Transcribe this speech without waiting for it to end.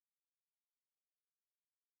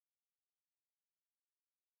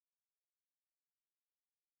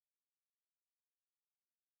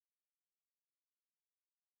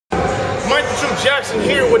Jackson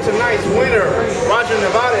here with tonight's winner, Roger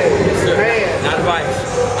Narvaez. Yes, sir. Man, Narvaez.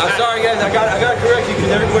 I'm sorry, guys. I got to correct you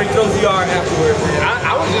because everybody throws the R afterwards, man.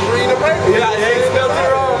 I was just reading the paper. Yeah, they spelled it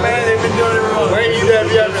wrong, man. They've been doing it wrong. Where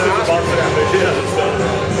UWF and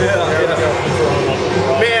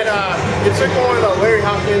Man, you took on Larry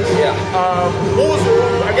Hopkins. Yeah. What was,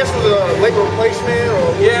 I guess, was a late replacement?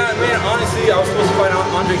 Or? Yeah, man, honestly, I was supposed to fight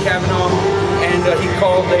Andre Kavanaugh, and he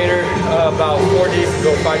called later about 5 days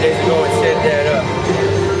ago, and said that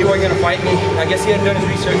he wasn't going to fight me. I guess he hadn't done his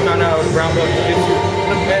research, found out I was a brown belt in jiu-jitsu.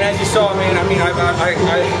 And as you saw, man, I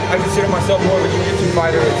consider myself more of a jiu-jitsu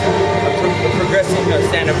fighter, a progressing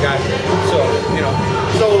stand-up guy. So, you know.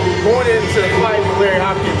 So going into the fight with Larry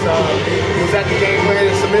Hopkins, was that the game plan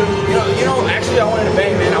to submit him? You know, actually I wanted to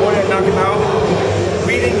bang, man. I wanted to knock him out.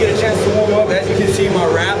 We didn't get a chance to warm up. As you can see, my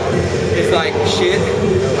rap is like shit.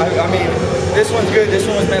 I mean, this one's good, this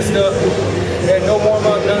one was messed up. Had no warm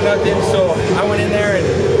up, no nothing. So I went in there, and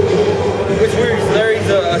it's weird. Larry's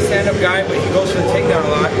a stand-up guy, but he goes for the takedown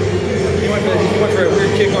a lot. He went for a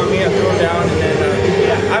weird kick on me. I threw him down, and then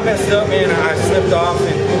I messed up, man. I slipped off,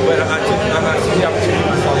 but I took the opportunity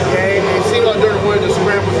myself. Yeah, it seemed like during one of the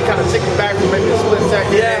scrambles, he kind of took it back from maybe a split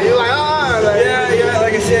second. Yeah, you're like, ah. Like, yeah.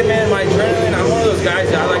 Like I said, man, my adrenaline. I'm one of those guys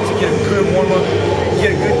that I like to get a good warm up,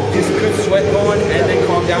 get a good sweat going, and then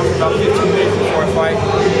calm down for about 15 minutes before I fight.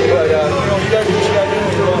 But you know, you gotta do what you gotta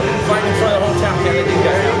do. Fight in front of the hometown. Can't let these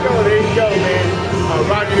guys down. There you go, man.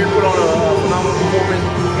 Roger here put on a phenomenal performance.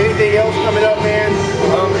 Anything else coming up, man?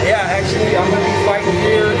 Yeah, actually, I'm gonna be fighting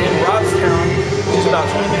here in Robstown, just about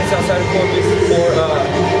 20 minutes outside of Corpus, for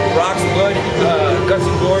Rock's Blood, Guts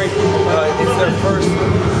and Glory. It's their first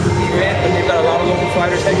event, but they've got a lot of local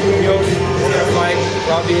fighters. Hector Munoz is gonna fight,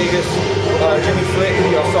 Rob Villegas, Jimmy Flick,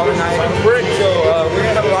 y'all saw tonight. So we're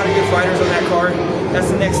gonna have a lot of good fighters on that card. That's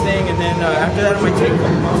the next thing, and then after that I might take a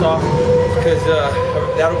couple months off, because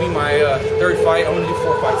that'll be my third fight. I'm gonna do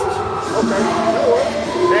 4 fights this year. Okay.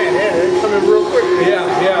 Man, it's coming real quick. Yeah.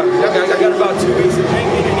 I got about 2 weeks of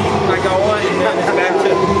drinking and eating like I want, and then it's back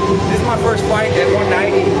to, this is my first fight at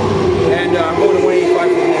 190, and I'm going to 185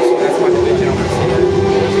 for the next one. That's my division. I'm gonna see that.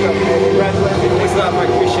 Congratulations. Thanks a lot, Mike.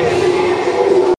 Appreciate it.